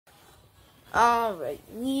Alright,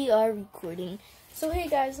 we are recording. So hey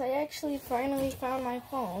guys, I actually finally found my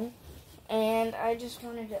phone, and I just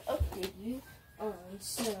wanted to update you on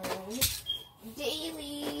some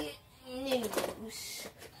daily news.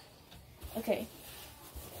 Okay,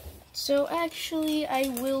 so actually I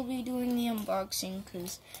will be doing the unboxing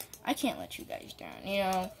because I can't let you guys down. You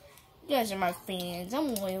know, you guys are my fans.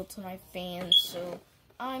 I'm loyal to my fans, so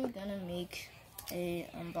I'm gonna make a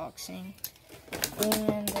unboxing.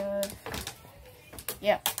 And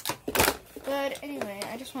yeah, but anyway,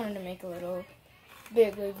 I just wanted to make a little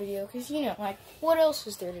beyblade video because, you know, like, what else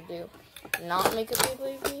is there to do? Not make a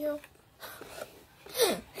beyblade video?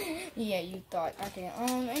 Yeah, you thought. Okay,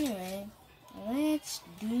 anyway, let's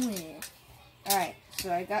do it. Alright,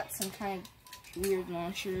 so I got some kind of weird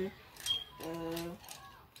launcher.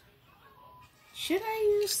 Should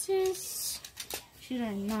I use this? Should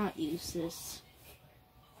I not use this?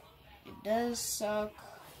 It does suck,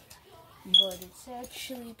 but it's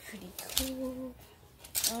actually pretty cool.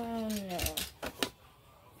 Oh no.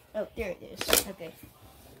 Oh, there it is. Okay.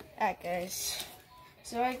 Alright guys.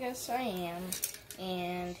 So I guess I am.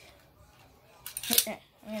 And I'm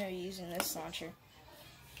gonna be using this launcher.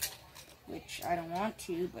 Which I don't want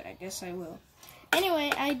to, but I guess I will.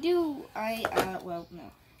 Anyway, well,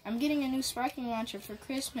 no. I'm getting a new sparking launcher for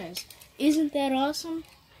Christmas. Isn't that awesome?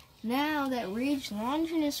 Now that Rage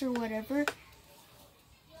Longinus or whatever,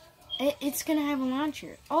 it's gonna have a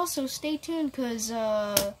launcher. Also, stay tuned because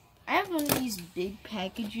I have one of these big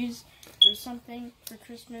packages or something for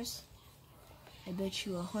Christmas. I bet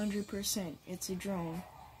you 100% it's a drone.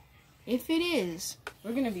 If it is,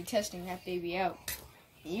 we're gonna be testing that baby out.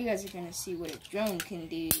 And you guys are gonna see what a drone can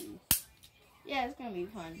do. Yeah, it's gonna be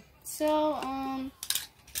fun. So,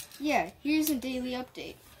 yeah, here's a daily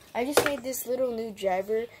update. I just made this little new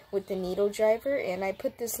driver with the needle driver, and I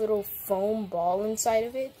put this little foam ball inside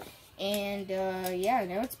of it. And, yeah,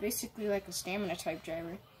 now it's basically like a stamina type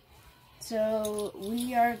driver. So,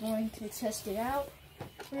 we are going to test it out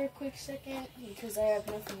for a quick second, because I have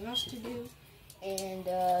nothing else to do. And,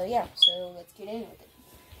 yeah, so let's get in with it.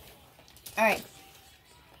 Alright,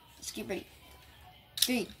 let's get ready.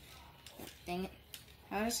 3. Dang it.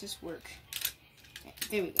 How does this work? Okay,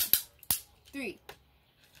 there we go. 3,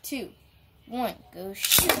 2, 1, go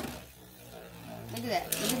shoot. Look at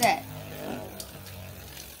that, look at that.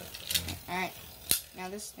 Alright, now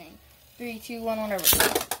this thing. 3, 2, 1, whatever.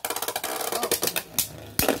 Oh,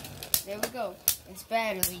 there we go. It's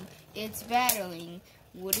battling. It's battling.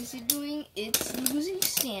 What is it doing? It's losing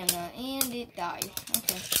stamina, and it died.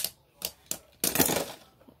 Okay.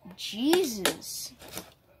 Jesus.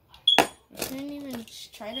 It didn't even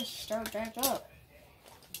try to start back up.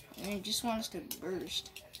 And it just wants to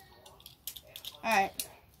burst. Alright.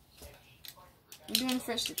 We're doing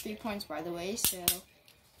first at 3 points, by the way, so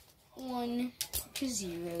 1 to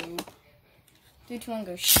 0. 3, 2, 1,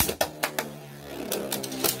 go shoot.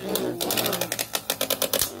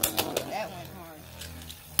 That went hard.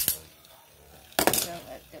 So,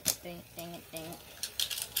 dang it.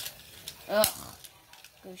 Ugh.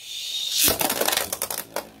 Go shoot.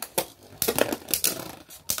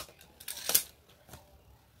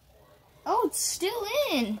 Oh, it's still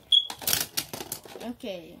in.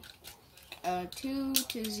 Okay. 2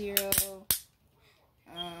 to 0.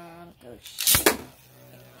 Go shoot.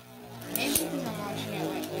 Maybe because I'm watching it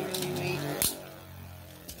like literally wait.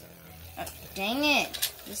 Dang it.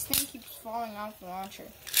 This thing keeps falling off the launcher.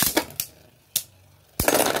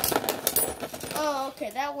 Oh, okay.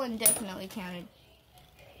 That one definitely counted.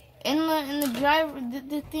 And the driver,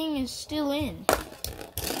 the thing is still in.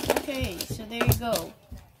 Okay, so there you go.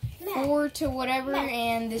 Matt, 4 to whatever, Matt,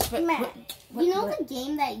 and this. What, you know the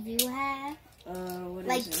game that you have? What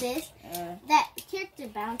like is it? This? That character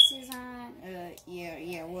bounces on.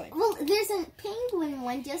 Yeah, what? Well, there's a penguin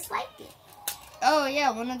one just like it. Oh,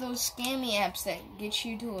 yeah, one of those scammy apps that gets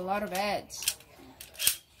you to a lot of ads.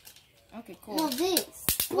 Okay, cool. No, this.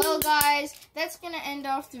 Well, guys, that's going to end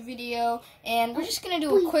off the video, and we're just going to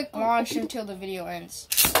do a quick launch until the video ends.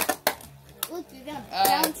 Look, you're going to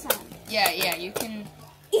bounce on it. Yeah, you can...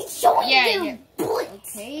 It's showing you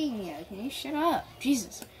bullets. Okay, yeah, can you shut up?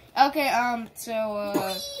 Jesus. Okay,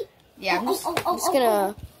 so, yeah, I'm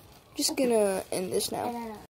just gonna end this now.